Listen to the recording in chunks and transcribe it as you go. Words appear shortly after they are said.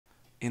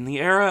In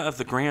the era of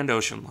the grand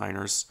ocean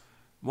liners,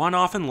 one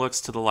often looks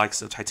to the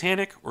likes of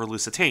Titanic or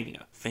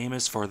Lusitania,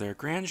 famous for their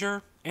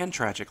grandeur and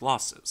tragic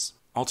losses.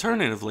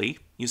 Alternatively,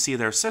 you see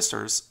their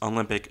sisters,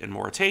 Olympic and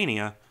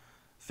Mauretania,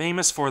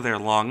 famous for their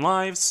long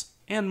lives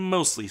and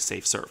mostly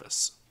safe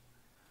service.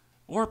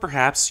 Or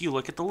perhaps you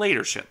look at the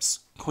later ships,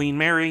 Queen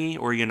Mary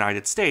or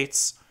United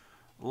States,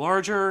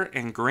 larger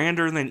and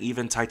grander than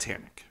even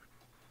Titanic.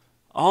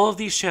 All of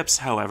these ships,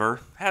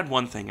 however, had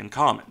one thing in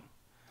common: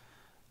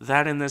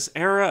 that in this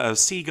era of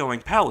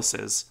seagoing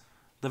palaces,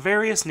 the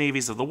various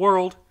navies of the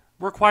world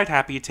were quite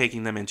happy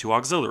taking them into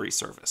auxiliary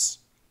service.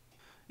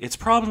 It's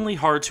probably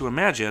hard to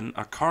imagine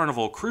a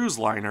Carnival cruise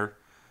liner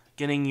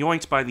getting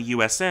yoinked by the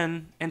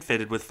USN and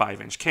fitted with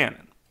 5-inch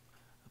cannon.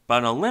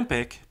 But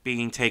Olympic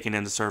being taken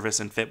into service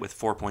and fit with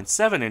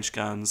 4.7-inch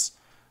guns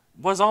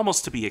was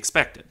almost to be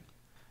expected.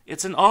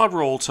 It's an odd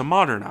role to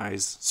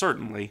modernize,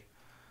 certainly,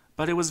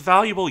 but it was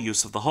valuable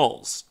use of the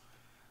hulls,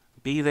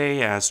 be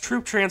they as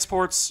troop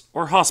transports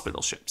or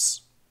hospital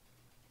ships.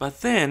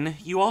 But then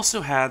you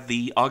also had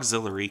the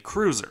auxiliary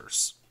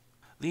cruisers.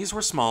 These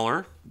were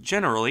smaller,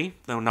 generally,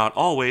 though not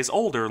always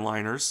older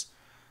liners,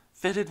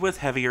 fitted with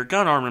heavier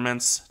gun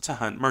armaments to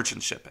hunt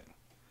merchant shipping,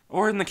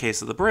 or in the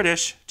case of the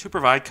British, to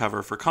provide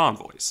cover for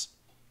convoys.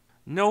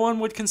 No one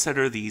would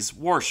consider these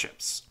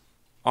warships.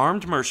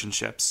 Armed merchant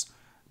ships,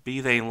 be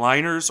they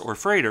liners or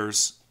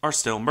freighters, are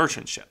still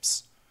merchant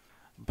ships.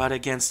 But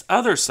against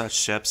other such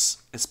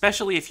ships,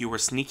 especially if you were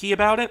sneaky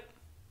about it,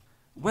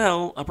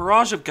 well, a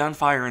barrage of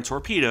gunfire and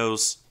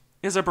torpedoes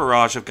is a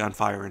barrage of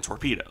gunfire and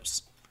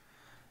torpedoes.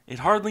 It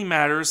hardly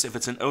matters if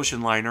it's an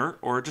ocean liner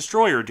or a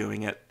destroyer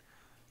doing it,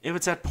 if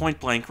it's at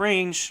point-blank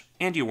range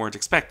and you weren't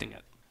expecting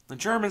it. The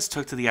Germans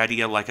took to the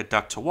idea like a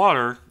duck to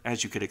water,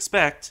 as you could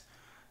expect,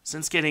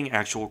 since getting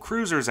actual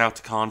cruisers out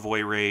to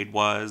convoy raid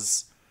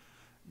was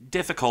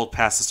difficult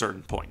past a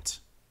certain point.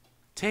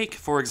 Take,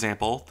 for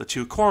example, the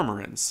 2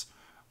 cormorants,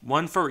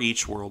 one for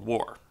each world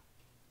war.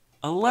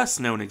 A less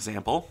known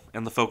example,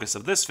 and the focus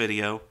of this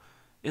video,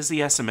 is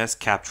the SMS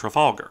Cap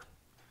Trafalgar,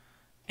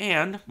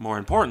 and, more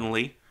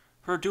importantly,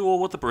 her duel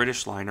with the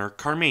British liner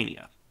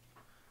Carmania.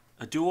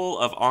 A duel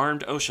of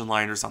armed ocean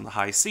liners on the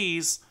high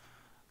seas,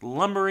 the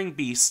lumbering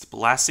beast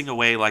blasting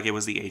away like it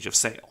was the age of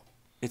sail.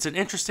 It's an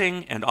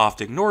interesting and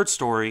oft-ignored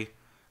story,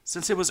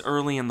 since it was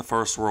early in the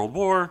First World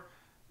War,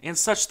 and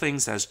such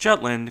things as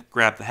Jutland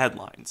grabbed the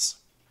headlines.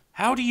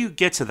 How do you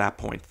get to that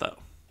point, though?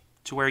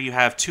 To where you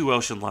have 2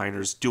 ocean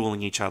liners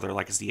dueling each other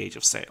like it's the age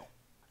of sail?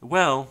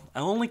 Well,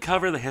 I'll only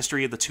cover the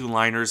history of the 2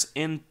 liners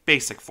in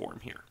basic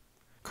form here.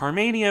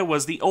 Carmania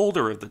was the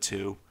older of the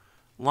 2,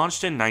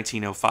 launched in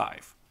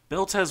 1905.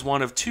 Built as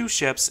one of 2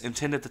 ships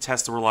intended to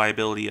test the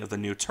reliability of the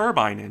new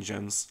turbine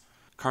engines,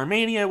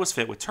 Carmania was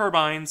fit with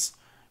turbines,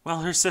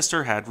 while her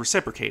sister had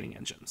reciprocating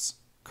engines.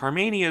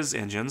 Carmania's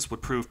engines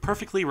would prove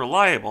perfectly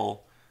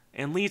reliable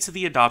and lead to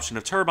the adoption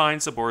of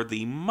turbines aboard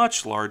the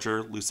much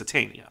larger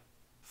Lusitania.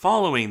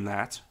 Following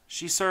that,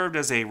 she served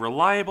as a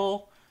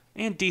reliable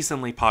and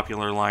decently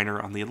popular liner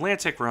on the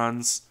Atlantic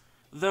runs,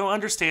 though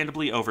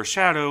understandably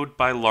overshadowed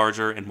by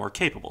larger and more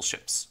capable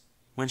ships.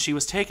 When she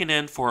was taken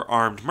in for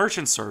armed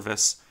merchant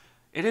service,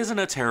 it isn't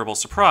a terrible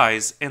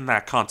surprise in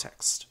that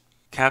context.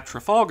 Cap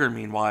Trafalgar,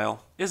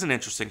 meanwhile, is an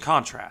interesting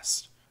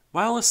contrast.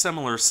 While a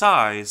similar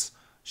size,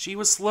 she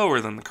was slower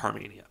than the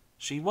Carmania.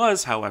 She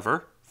was,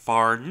 however,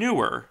 far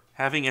newer,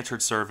 having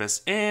entered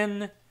service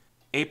in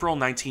April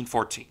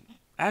 1914.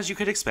 As you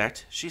could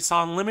expect, she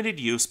saw limited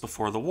use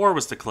before the war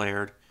was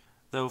declared,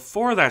 though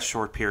for that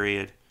short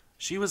period,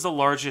 she was the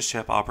largest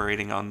ship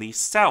operating on the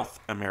South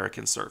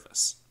American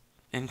service.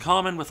 In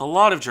common with a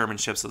lot of German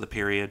ships of the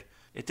period,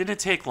 it didn't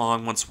take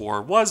long once war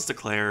was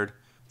declared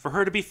for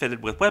her to be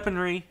fitted with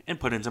weaponry and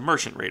put into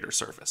merchant raider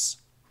service.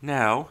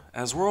 Now,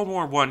 as World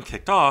War I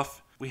kicked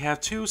off, we have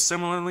 2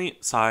 similarly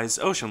sized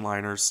ocean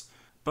liners,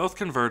 both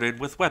converted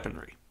with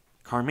weaponry.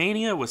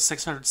 Carmania was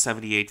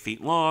 678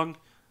 feet long,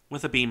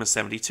 with a beam of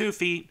 72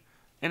 feet,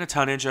 and a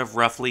tonnage of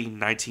roughly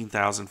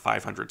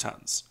 19,500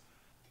 tons.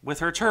 With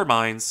her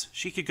turbines,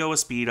 she could go a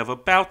speed of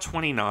about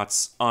 20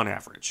 knots on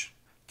average.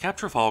 Cap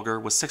Trafalgar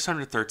was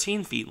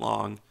 613 feet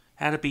long,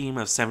 had a beam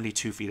of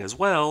 72 feet as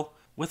well,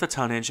 with a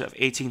tonnage of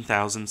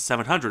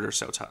 18,700 or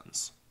so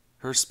tons.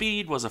 Her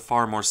speed was a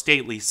far more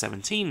stately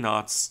 17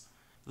 knots,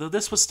 though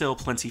this was still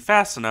plenty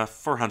fast enough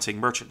for hunting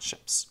merchant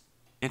ships.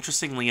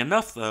 Interestingly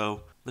enough,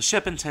 though, the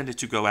ship intended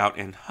to go out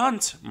and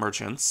hunt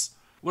merchants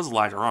was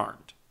lighter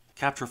armed.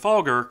 Cap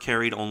Trafalgar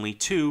carried only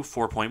 2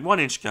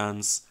 4.1-inch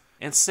guns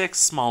and 6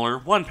 smaller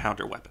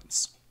 1-pounder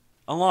weapons,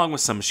 along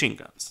with some machine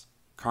guns.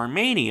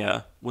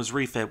 Carmania was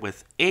refit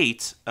with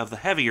 8 of the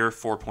heavier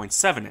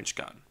 4.7-inch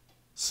gun.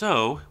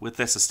 So, with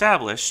this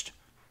established,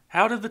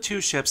 how did the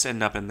 2 ships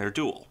end up in their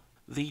duel?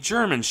 The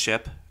German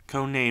ship,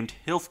 codenamed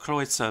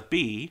Hilfskreuzer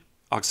B,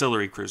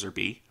 Auxiliary Cruiser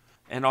B,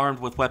 and armed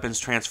with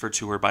weapons transferred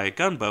to her by a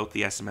gunboat,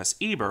 the SMS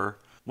Eber,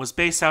 was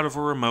based out of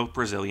a remote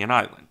Brazilian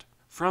island.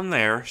 From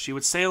there, she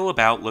would sail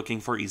about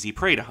looking for easy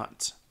prey to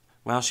hunt.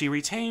 While she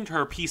retained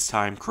her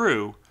peacetime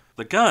crew,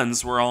 the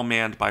guns were all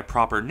manned by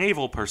proper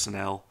naval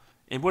personnel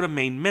and would have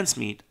made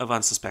mincemeat of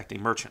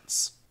unsuspecting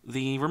merchants.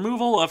 The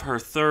removal of her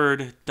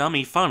third,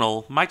 dummy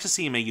funnel might just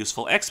seem a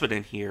useful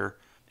expedient here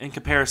in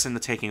comparison to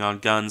taking on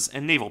guns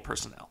and naval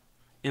personnel.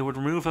 It would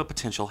remove a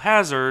potential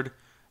hazard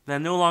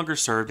that no longer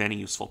served any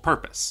useful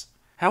purpose.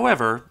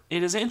 However,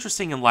 it is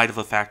interesting in light of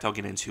a fact I'll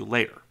get into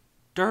later.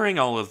 During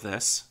all of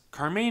this,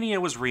 Carmania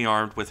was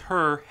rearmed with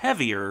her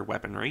heavier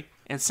weaponry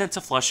and sent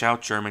to flush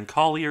out German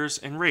colliers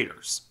and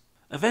raiders.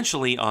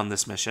 Eventually, on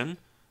this mission,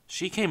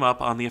 she came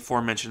up on the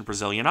aforementioned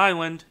Brazilian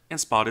island and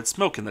spotted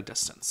smoke in the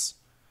distance.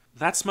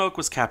 That smoke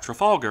was Cap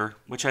Trafalgar,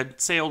 which had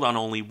sailed on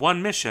only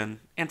one mission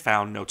and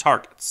found no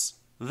targets.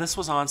 This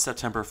was on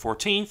September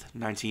 14th,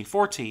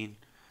 1914,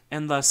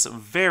 and thus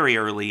very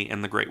early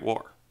in the Great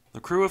War. The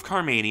crew of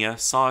Carmania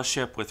saw a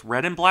ship with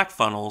red and black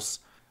funnels,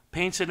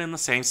 painted in the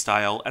same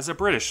style as a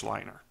British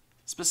liner.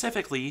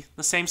 Specifically,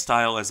 the same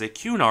style as a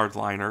Cunard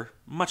liner,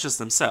 much as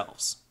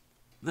themselves.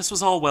 This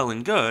was all well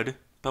and good,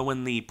 but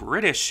when the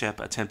British ship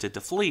attempted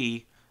to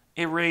flee,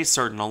 it raised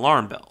certain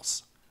alarm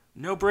bells.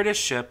 No British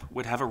ship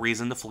would have a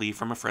reason to flee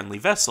from a friendly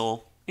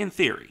vessel, in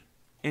theory.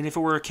 And if it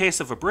were a case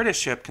of a British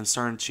ship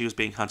concerned she was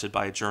being hunted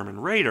by a German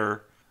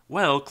raider,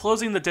 well,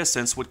 closing the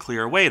distance would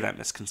clear away that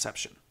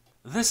misconception.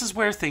 This is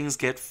where things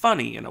get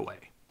funny in a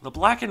way. The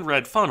black and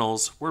red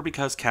funnels were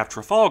because Cap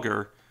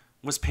Trafalgar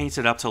was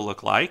painted up to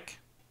look like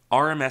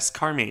RMS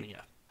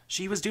Carmania.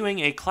 She was doing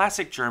a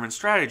classic German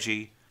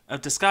strategy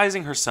of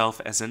disguising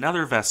herself as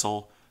another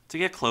vessel to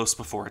get close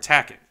before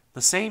attacking.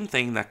 The same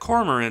thing that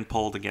Cormoran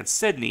pulled against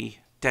Sydney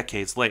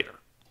decades later.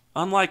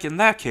 Unlike in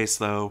that case,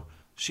 though,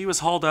 she was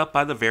hauled up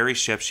by the very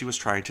ship she was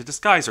trying to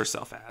disguise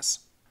herself as.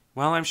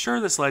 While I'm sure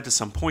this led to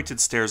some pointed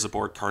stares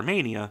aboard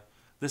Carmania,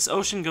 this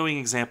ocean-going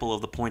example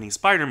of the pointing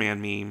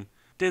Spider-Man meme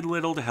did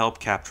little to help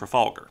Cap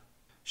Trafalgar.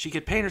 She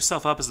could paint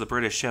herself up as the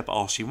British ship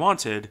all she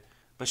wanted,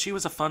 but she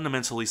was a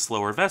fundamentally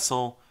slower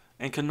vessel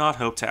and could not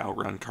hope to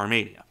outrun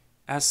Carmania.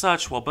 As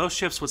such, while both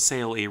ships would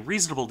sail a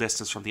reasonable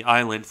distance from the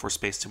island for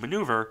space to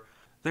maneuver,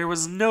 there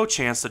was no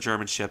chance the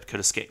German ship could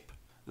escape.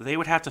 They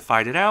would have to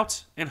fight it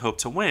out and hope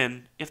to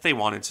win if they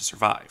wanted to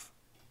survive.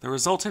 The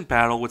resultant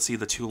battle would see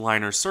the two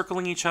liners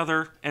circling each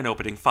other and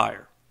opening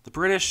fire. The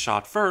British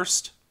shot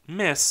first,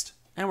 missed,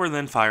 and were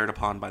then fired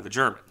upon by the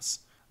Germans.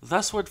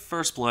 Thus would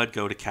first blood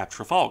go to Cap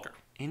Trafalgar.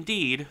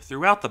 Indeed,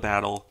 throughout the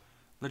battle,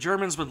 the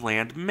Germans would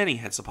land many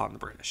hits upon the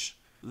British.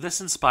 This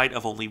in spite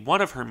of only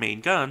one of her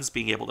main guns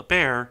being able to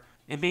bear,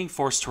 and being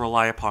forced to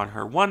rely upon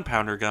her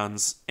 1-pounder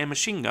guns and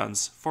machine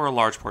guns for a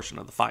large portion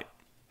of the fight.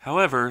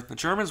 However, the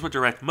Germans would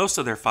direct most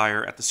of their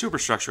fire at the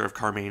superstructure of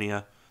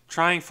Carmania,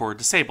 trying for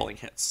disabling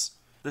hits.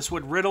 This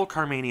would riddle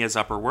Carmania's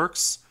upper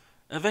works,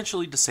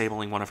 eventually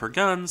disabling one of her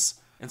guns,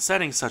 and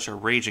setting such a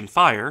raging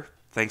fire,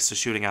 thanks to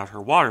shooting out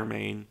her water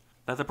main,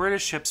 that the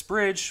British ship's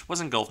bridge was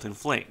engulfed in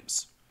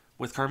flames.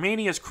 With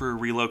Carmania's crew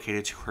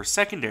relocated to her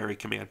secondary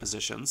command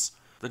positions,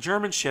 the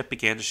German ship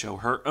began to show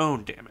her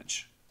own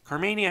damage.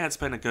 Carmania had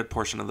spent a good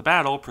portion of the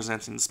battle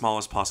presenting the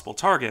smallest possible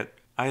target,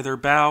 either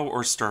bow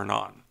or stern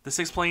on. This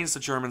explains the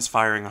Germans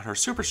firing on her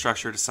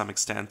superstructure to some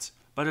extent,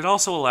 but it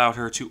also allowed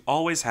her to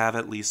always have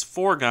at least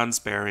 4 guns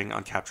bearing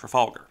on Cap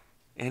Trafalgar.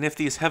 And if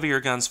these heavier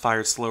guns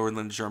fired slower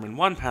than the German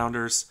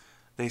 1-pounders,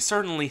 they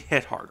certainly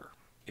hit harder.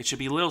 It should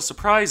be little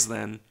surprise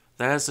then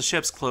that as the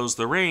ships closed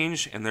the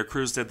range and their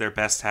crews did their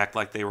best to act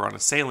like they were on a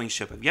sailing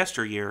ship of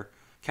yesteryear,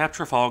 Cap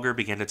Trafalgar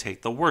began to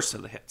take the worst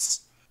of the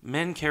hits.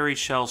 Men carried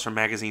shells from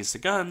magazines to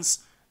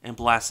guns and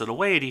blasted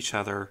away at each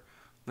other,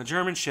 the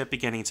German ship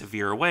beginning to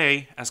veer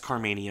away as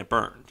Carmania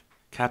burned.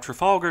 Cap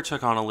Trafalgar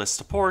took on a list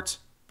to port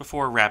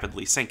before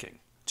rapidly sinking.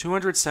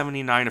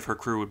 279 of her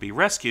crew would be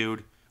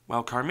rescued,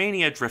 while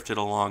Carmania drifted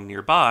along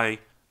nearby,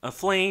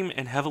 aflame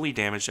and heavily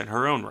damaged in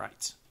her own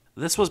right.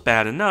 This was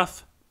bad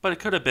enough, but it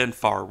could have been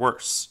far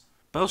worse.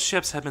 Both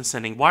ships had been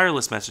sending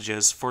wireless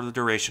messages for the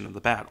duration of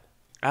the battle.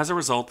 As a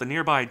result, the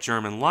nearby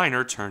German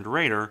liner turned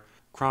raider,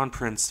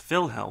 Kronprinz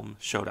Wilhelm,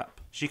 showed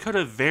up. She could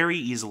have very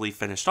easily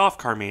finished off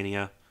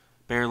Carmania,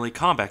 barely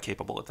combat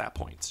capable at that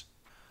point.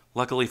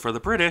 Luckily for the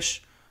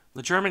British,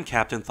 the German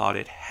captain thought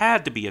it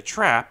had to be a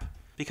trap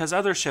because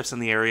other ships in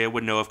the area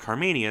would know of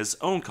Carmania's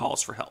own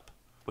calls for help.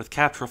 With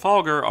Cap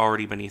Trafalgar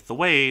already beneath the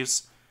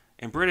waves,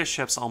 and British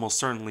ships almost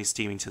certainly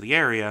steaming to the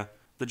area,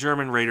 the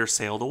German raider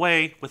sailed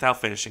away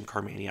without finishing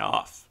Carmania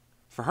off.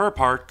 For her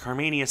part,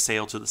 Carmania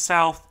sailed to the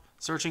south,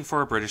 searching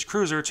for a British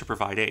cruiser to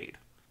provide aid.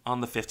 On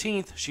the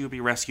 15th, she would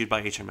be rescued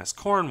by HMS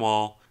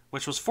Cornwall,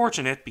 which was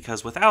fortunate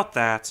because without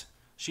that,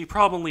 she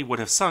probably would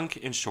have sunk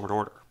in short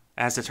order.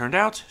 As it turned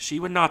out, she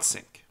would not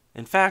sink.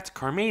 In fact,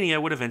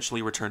 Carmania would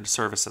eventually return to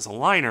service as a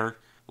liner,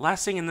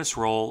 lasting in this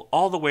role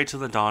all the way to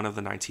the dawn of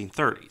the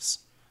 1930s.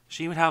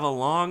 She would have a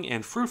long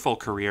and fruitful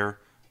career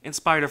in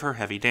spite of her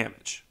heavy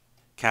damage.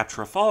 Cap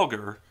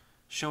Trafalgar,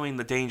 showing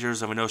the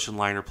dangers of an ocean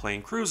liner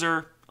playing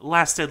cruiser,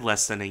 lasted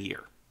less than a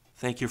year.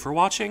 Thank you for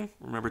watching.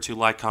 Remember to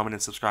like, comment,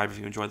 and subscribe if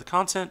you enjoyed the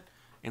content,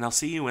 and I'll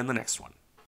see you in the next one.